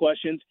answered the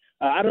questions.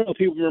 I don't know if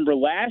people remember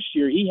last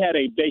year, he had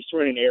a base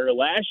running error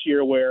last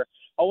year where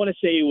I want to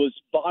say it was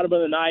bottom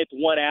of the ninth,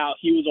 one out.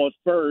 He was on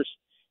first,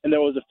 and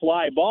there was a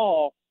fly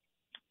ball,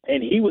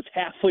 and he was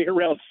halfway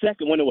around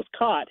second when it was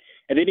caught,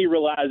 and then he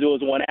realized it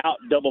was one out,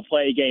 double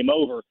play, game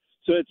over.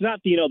 So it's not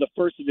the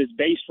first of his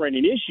base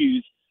running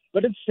issues,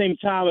 but at the same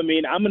time, I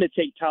mean, I'm going to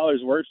take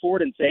Tyler's word for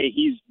it and say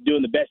he's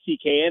doing the best he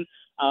can.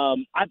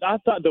 I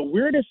thought the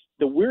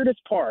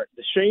weirdest part,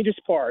 the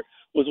strangest part,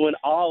 was when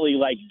Ollie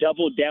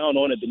doubled down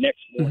on it the next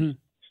morning.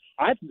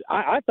 Mm-hmm.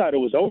 I thought it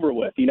was over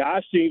with. I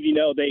assumed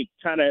they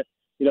kind of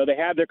they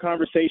had their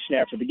conversation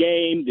after the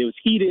game. It was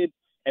heated,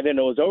 and then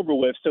it was over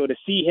with. So to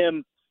see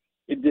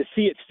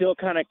it still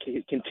kind of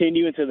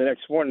continue into the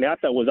next morning, I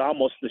thought was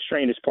almost the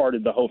strangest part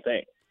of the whole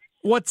thing.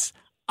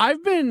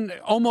 I've been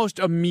almost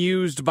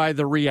amused by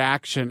the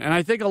reaction, and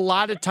I think a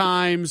lot of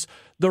times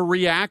the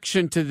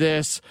reaction to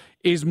this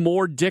is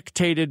more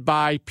dictated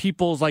by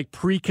people's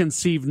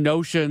preconceived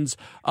notions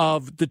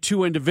of the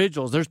two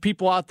individuals. There's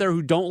people out there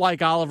who don't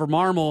like Oliver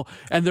Marmol,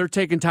 and they're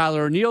taking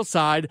Tyler O'Neill's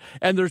side,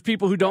 and there's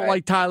people who don't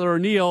like Tyler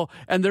O'Neill,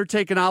 and they're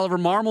taking Oliver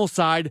Marmol's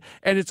side,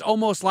 and it's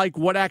almost like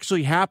what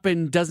actually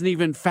happened doesn't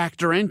even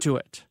factor into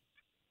it.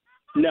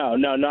 No,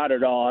 not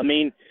at all. I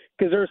mean,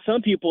 because there are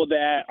some people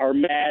that are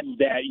mad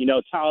that,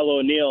 Tyler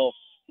O'Neill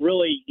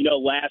really,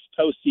 last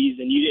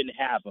postseason you didn't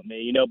have him,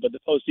 but the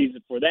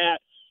postseason for that,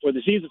 or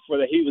the season before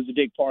that, he was a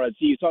big part of the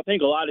team. So I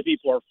think a lot of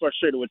people are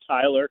frustrated with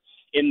Tyler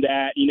in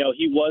that,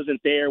 he wasn't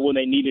there when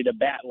they needed a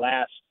bat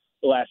last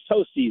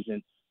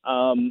postseason.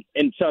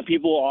 And some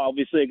people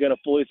obviously are going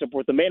to fully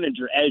support the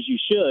manager, as you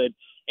should.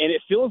 And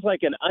it feels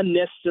like an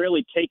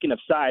unnecessarily taking of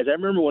sides. I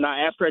remember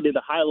after I did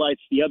the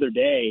highlights the other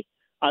day,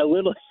 I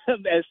literally,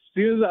 as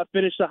soon as I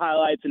finished the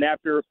highlights and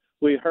after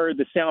we heard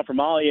the sound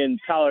from Ollie and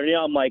Tyler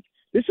O'Neill, I'm like,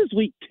 this is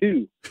week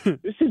 2.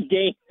 This is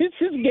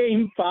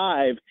game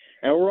 5.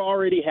 And we're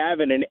already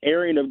having an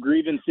airing of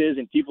grievances,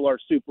 and people are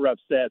super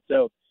upset.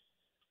 So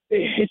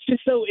it's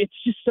just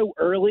so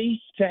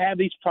early to have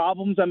these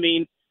problems. I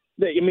mean,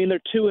 they're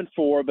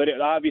 2-4, but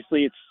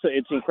obviously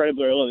it's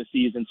incredibly early in the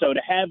season. So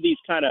to have these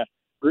kind of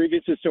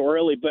grievances so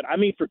early, but I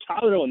mean, for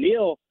Tyler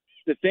O'Neill,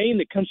 the thing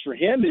that comes for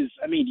him is,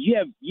 I mean, you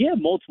have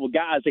multiple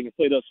guys that can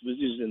play those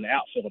positions in the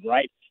outfield,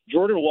 right?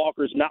 Jordan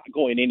Walker's not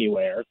going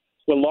anywhere.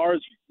 When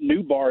Lars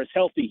Newbar is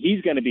healthy,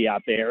 he's going to be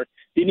out there.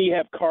 Then you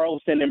have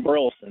Carlson and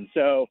Burleson,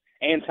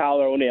 and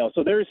Tyler O'Neill.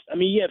 So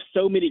you have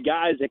so many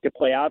guys that could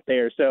play out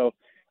there. So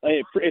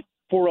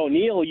for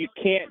O'Neill,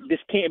 this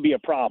can't be a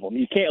problem.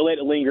 You can't let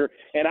it linger.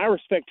 And I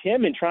respect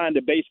him in trying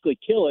to basically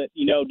kill it,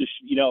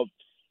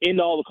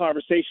 end all the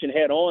conversation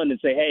head on and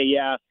say, hey,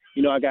 yeah,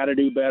 I got to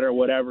do better or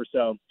whatever.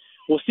 So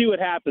we'll see what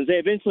happens. They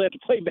eventually have to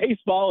play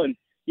baseball. And,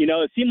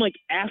 it seemed like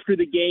after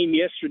the game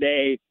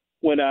yesterday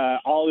when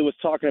Ollie was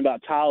talking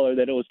about Tyler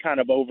that it was kind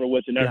of over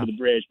with and under the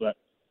bridge. But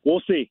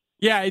we'll see.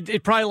 Yeah,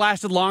 it probably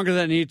lasted longer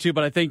than it needed to,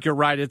 but I think you're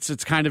right.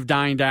 It's kind of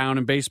dying down,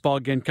 and baseball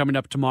again coming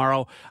up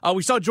tomorrow.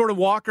 We saw Jordan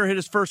Walker hit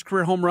his first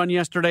career home run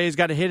yesterday. He's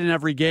got a hit in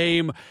every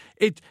game.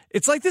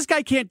 It's like this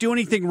guy can't do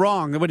anything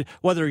wrong,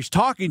 whether he's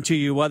talking to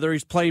you, whether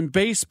he's playing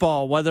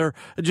baseball, whether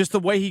just the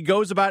way he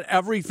goes about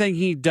everything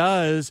he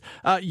does.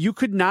 You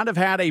could not have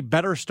had a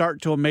better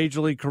start to a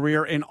major league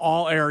career in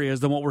all areas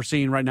than what we're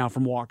seeing right now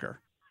from Walker.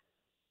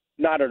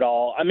 Not at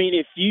all. I mean,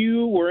 if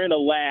you were in a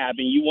lab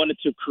and you wanted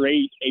to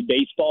create a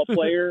baseball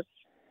player,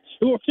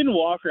 Jordan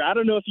Walker, I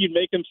don't know if you'd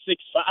make him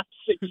 6'5",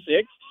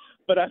 6'6",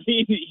 But I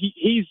mean,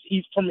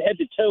 he's from head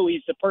to toe.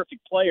 He's the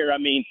perfect player. I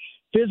mean,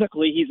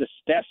 physically, he's a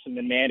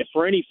specimen, man. And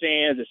for any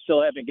fans that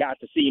still haven't got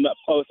to see him up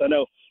close, I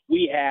know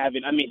we have.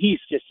 And I mean,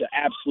 he's just an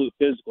absolute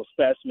physical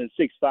specimen.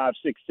 6'5", 6'6",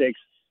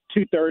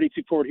 230,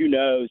 240, who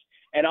knows?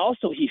 And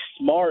also, he's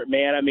smart,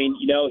 man. I mean,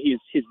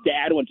 his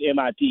dad went to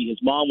MIT, his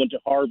mom went to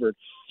Harvard,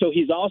 so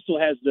he's also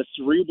has the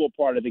cerebral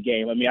part of the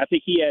game. I mean, I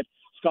think he had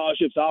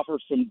scholarships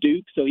offered from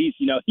Duke, so he's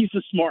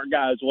a smart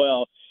guy as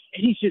well.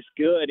 And he's just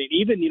good. And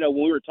even, when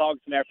we were talking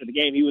to him after the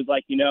game, he was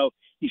like,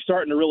 he's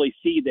starting to really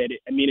see that,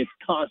 it's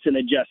constant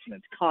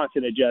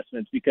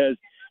adjustments, because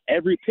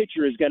every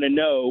pitcher is going to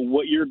know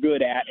what you're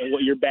good at and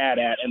what you're bad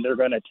at, and they're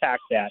going to attack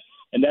that.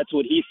 And that's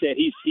what he said.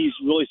 He's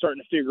really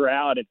starting to figure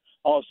out. And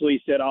also he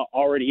said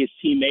already his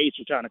teammates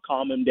are trying to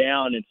calm him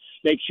down and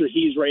make sure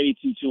he's ready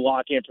to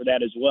lock in for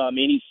that as well. I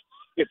mean,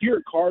 if you're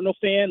a Cardinal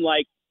fan,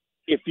 like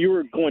if you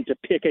were going to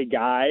pick a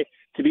guy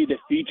to be the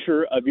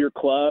future of your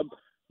club,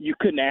 you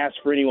couldn't ask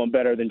for anyone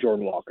better than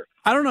Jordan Walker.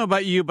 I don't know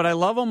about you, but I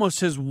love almost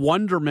his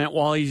wonderment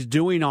while he's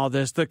doing all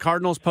this. The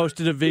Cardinals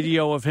posted a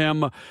video of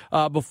him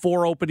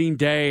before opening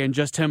day and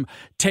just him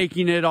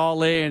taking it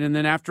all in. And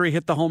then after he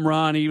hit the home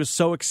run, he was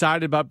so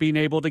excited about being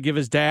able to give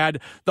his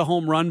dad the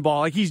home run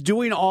ball. Like, he's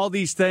doing all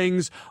these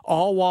things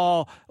all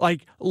while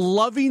like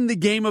loving the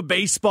game of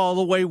baseball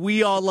the way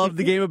we all love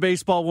the game of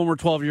baseball when we're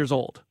 12 years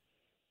old.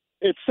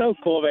 It's so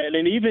cool, man.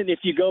 And even if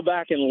you go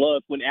back and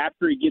look,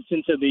 after he gets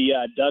into the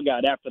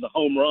dugout after the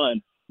home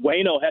run,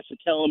 Waino has to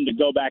tell him to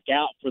go back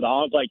out for the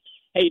honk. Like,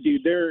 hey,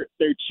 dude, they're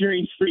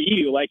cheering for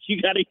you. Like,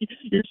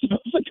 you're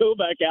supposed to go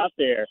back out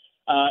there.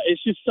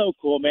 It's just so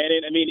cool, man.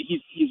 And I mean,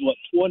 he's what,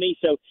 20,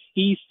 so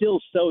he's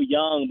still so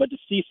young. But to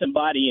see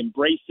somebody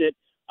embrace it,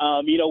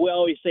 we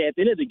always say at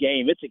the end of the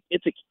game,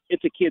 it's a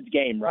kid's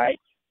game, right?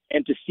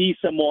 And to see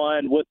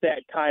someone with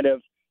that kind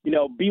of,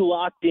 be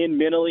locked in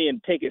mentally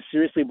and take it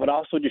seriously, but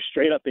also just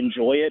straight up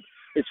enjoy it.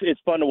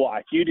 It's fun to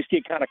watch. You just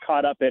get kind of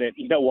caught up in it,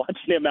 watching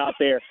him out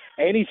there,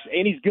 and he's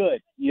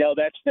good.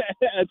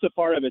 That's a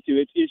part of it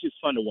too. It's just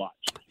fun to watch.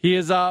 He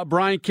is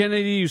Bryan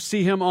Kennedy. You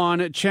see him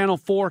on Channel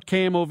 4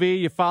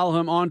 KMOV. You follow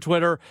him on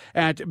Twitter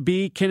at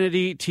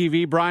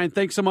BKennedyTV. Bryan,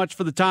 thanks so much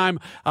for the time.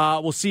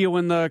 We'll see you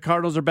when the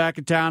Cardinals are back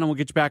in town, and we'll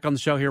get you back on the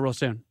show here real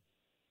soon.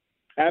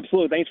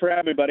 Absolutely. Thanks for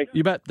having me, buddy.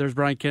 You bet. There's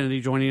Bryan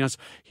Kennedy joining us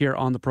here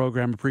on the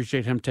program.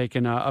 Appreciate him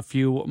taking a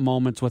few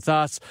moments with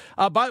us.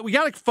 But we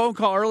got a phone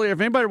call earlier.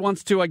 If anybody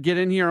wants to get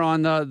in here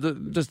on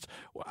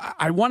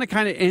I want to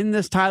kind of end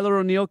this Tyler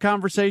O'Neill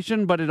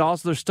conversation, but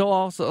there's still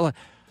also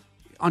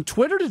on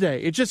Twitter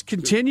today. It just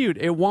continued.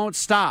 It won't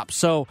stop.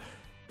 So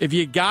if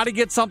you got to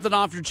get something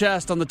off your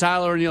chest on the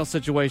Tyler O'Neill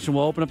situation,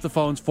 we'll open up the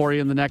phones for you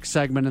in the next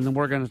segment, and then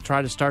we're going to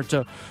try to start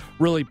to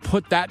really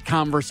put that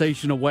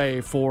conversation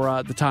away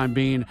for the time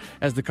being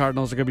as the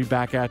Cardinals are going to be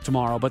back at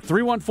tomorrow. But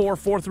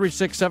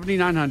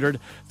 314-436-7900,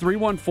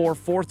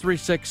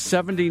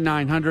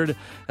 314-436-7900.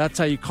 That's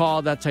how you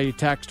call, that's how you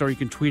text, or you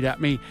can tweet at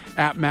me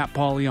at Matt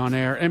Pauley on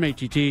air,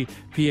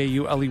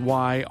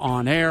 MattPauley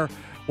on air.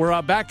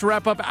 We're back to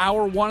wrap up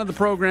hour one of the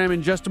program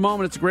in just a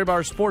moment. It's a Gray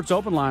Bar Sports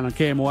Open Line on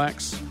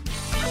KMOX.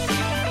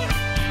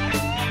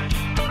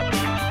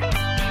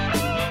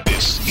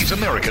 He's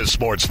America's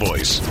sports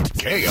voice,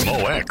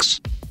 KMOX.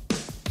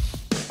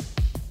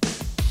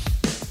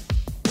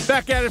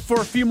 Back at it for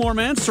a few more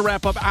minutes to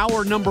wrap up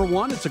hour number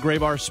one. It's a Gray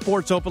Bar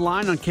Sports Open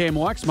Line on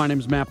KMOX. My name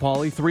is Matt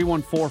Pauley,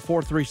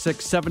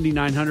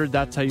 314-436-7900.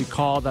 That's how you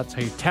call. That's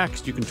how you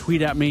text. You can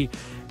tweet at me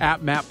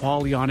at Matt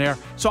Pauley on air.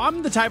 So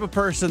I'm the type of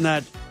person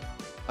that,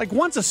 like,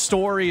 once a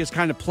story is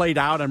kind of played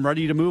out, I'm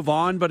ready to move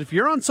on. But if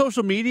you're on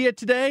social media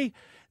today,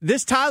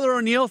 this Tyler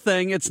O'Neill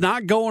thing, it's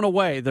not going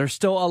away. There's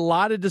still a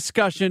lot of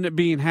discussion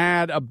being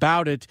had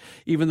about it,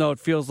 even though it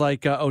feels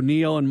like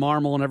O'Neill and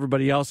Marmol and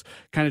everybody else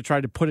kind of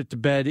tried to put it to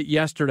bed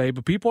yesterday.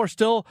 But people are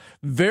still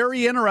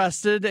very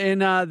interested in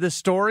this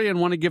story and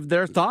want to give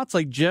their thoughts,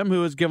 like Jim,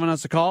 who has given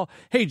us a call.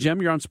 Hey,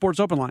 Jim, you're on Sports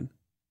Open Line.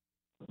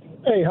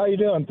 Hey, how you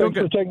doing? Thanks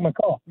for taking my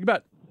call. You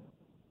bet.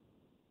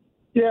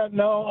 Yeah,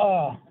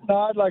 no,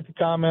 I'd like to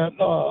comment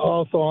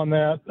also on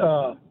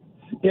that.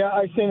 Yeah,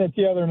 I seen it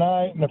the other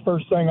night, and the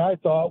first thing I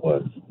thought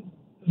was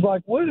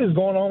like, what is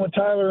going on with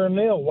Tyler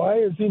O'Neill? Why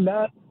is he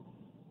not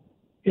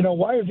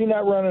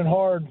running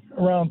hard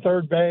around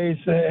third base?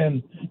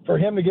 And for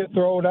him to get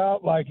thrown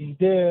out like he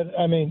did,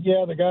 I mean,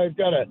 yeah, the guy's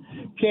got a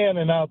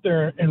cannon out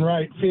there in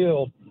right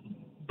field,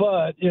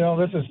 but,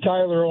 this is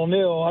Tyler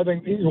O'Neill. I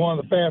think he's one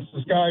of the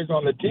fastest guys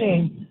on the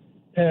team,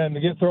 and to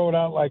get thrown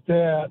out like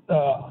that,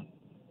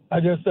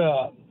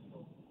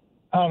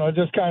 I don't know, it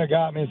just kind of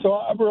got me. So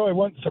I really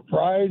wasn't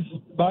surprised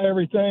by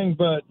everything,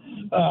 but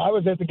I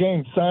was at the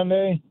game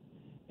Sunday,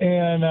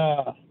 and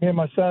me and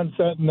my son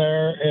sitting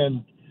there,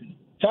 and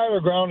Tyler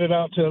grounded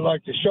out to,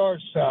 like, the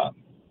shortstop,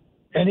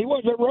 and he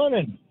wasn't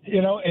running,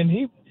 and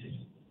he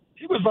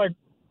was, like,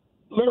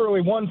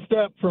 literally one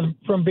step from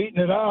beating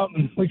it out,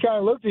 and we kind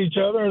of looked at each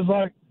other and was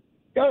like,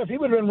 God, if he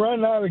would have been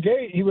running out of the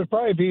gate, he would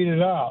probably beat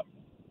it out.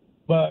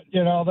 But,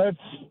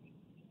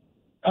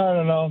 I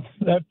don't know.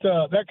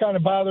 That kind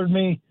of bothered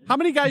me. How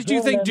many guys do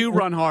you think do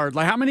run hard?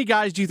 Like, how many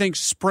guys do you think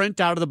sprint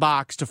out of the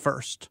box to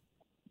first?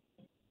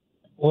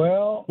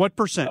 Well, what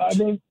percent? I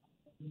mean,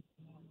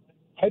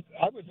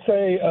 I would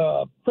say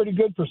a pretty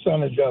good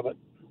percentage of it.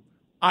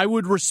 I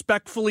would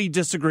respectfully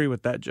disagree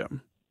with that,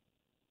 Jim.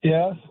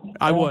 Yes?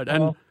 I would.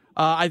 And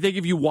I think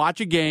if you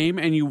watch a game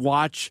and you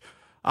watch,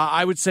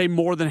 I would say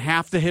more than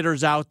half the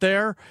hitters out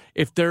there,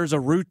 if there's a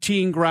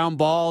routine ground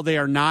ball, they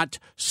are not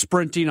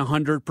sprinting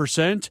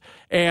 100%.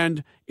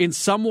 And in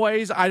some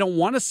ways, I don't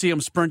want to see them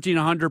sprinting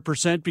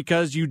 100%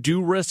 because you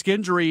do risk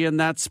injury in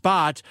that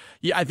spot.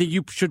 I think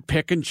you should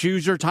pick and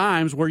choose your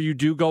times where you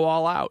do go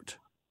all out.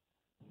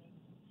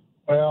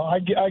 Well, I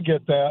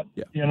get that,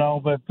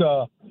 but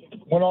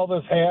when all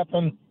this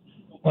happened,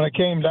 when it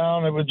came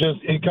down,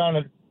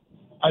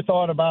 I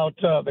thought about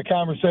the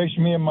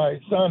conversation me and my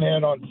son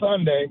had on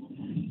Sunday,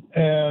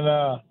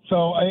 and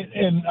so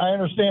I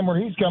understand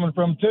where he's coming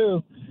from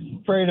too,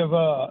 afraid of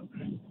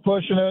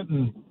pushing it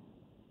and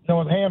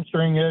with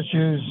hamstring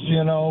issues,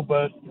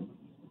 but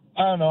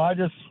I don't know. I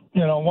just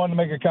wanted to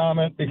make a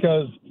comment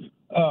because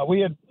we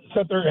had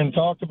sat there and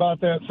talked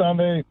about that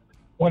Sunday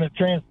when it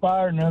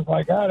transpired, and I was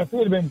like, God, if he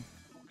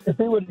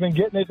would have been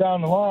getting it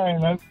down the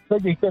line, I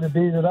think he could have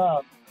beat it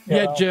up.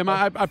 Yeah, Jim,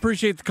 I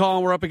appreciate the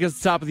call. We're up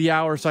against the top of the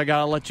hour, so I got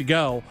to let you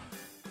go.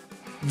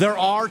 There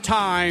are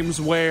times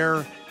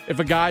where if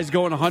a guy's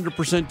going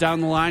 100%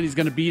 down the line, he's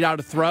going to beat out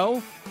a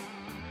throw.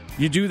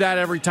 You do that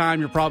every time,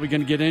 you're probably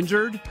going to get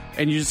injured,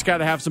 and you just got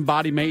to have some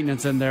body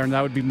maintenance in there, and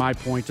that would be my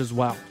point as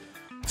well.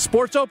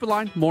 Sports Open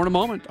Line, more in a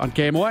moment on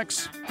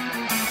KMOX.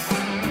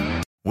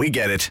 We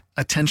get it.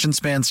 Attention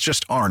spans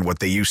just aren't what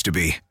they used to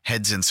be.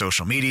 Heads in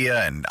social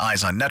media and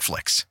eyes on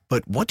Netflix.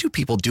 But what do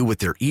people do with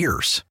their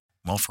ears?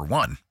 Well, for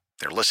one,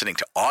 they're listening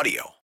to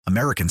audio.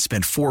 Americans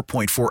spend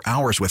 4.4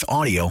 hours with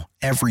audio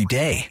every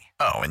day.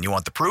 Oh, and you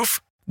want the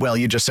proof? Well,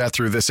 you just sat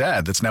through this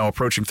ad that's now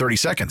approaching 30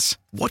 seconds.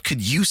 What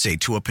could you say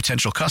to a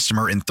potential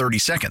customer in 30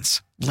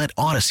 seconds? Let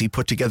Audacy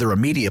put together a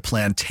media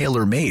plan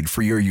tailor-made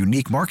for your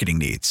unique marketing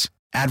needs.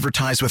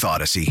 Advertise with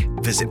Audacy.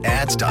 Visit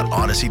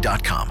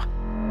ads.audacy.com.